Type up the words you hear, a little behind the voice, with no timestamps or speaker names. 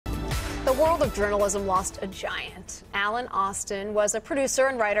The world of journalism lost a giant. Alan Austin was a producer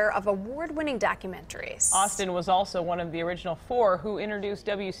and writer of award-winning documentaries. Austin was also one of the original 4 who introduced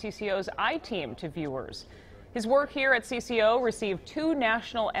WCCO's I-Team to viewers. His work here at CCO received 2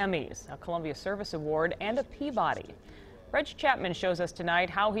 national Emmys, a Columbia Service Award, and a Peabody. Reg Chapman shows us tonight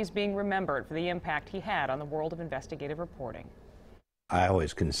how he's being remembered for the impact he had on the world of investigative reporting. I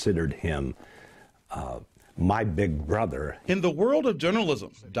always considered him my big brother. In the world of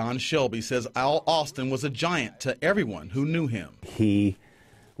journalism, Don Shelby says Al Austin was a giant to everyone who knew him. He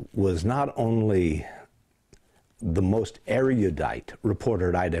was not only the most erudite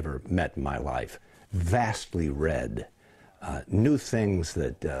reporter I'd ever met in my life, vastly read, knew things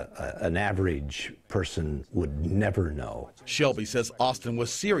that an average person would never know. Shelby says Austin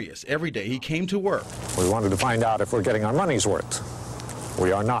was serious every day he came to work. We wanted to find out if we're getting our money's worth.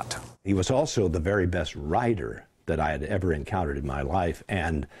 We are not. He was also the very best writer that I had ever encountered in my life,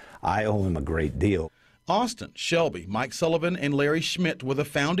 and I owe him a great deal. Austin, Shelby, Mike Sullivan, and Larry Schmidt were the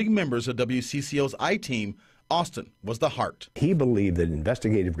founding members of WCCO's I-Team. Austin was the heart. He believed that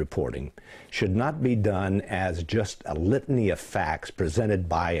investigative reporting should not be done as just a litany of facts presented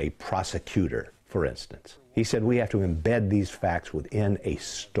by a prosecutor, for instance. He said we have to embed these facts within a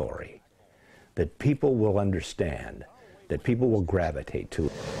story that people will understand, that people will gravitate to.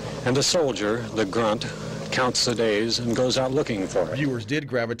 And the soldier, the grunt, counts the days and goes out looking for it. Viewers did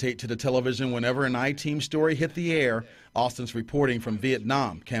gravitate to the television whenever an I-Team story hit the air. Austin's reporting from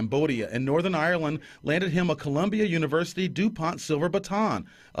Vietnam, Cambodia, and Northern Ireland landed him a Columbia University DuPont Silver Baton,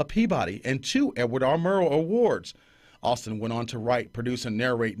 a Peabody, and 2 Edward R. Murrow Awards. Austin went on to write, produce, and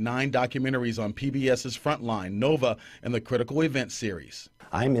narrate 9 documentaries on PBS's Frontline, Nova, and the Critical Event series.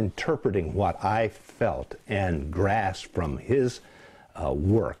 I'm interpreting what I felt and grasped from his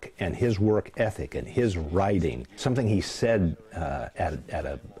work and his work ethic and his writing. Something he said at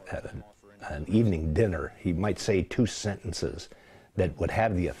an evening dinner, he might say 2 sentences that would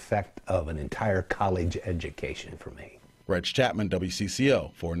have the effect of an entire college education for me. Reg Chapman,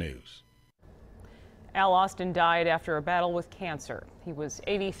 WCCO 4 News. Al Austin died after a battle with cancer. He was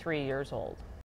 83 years old.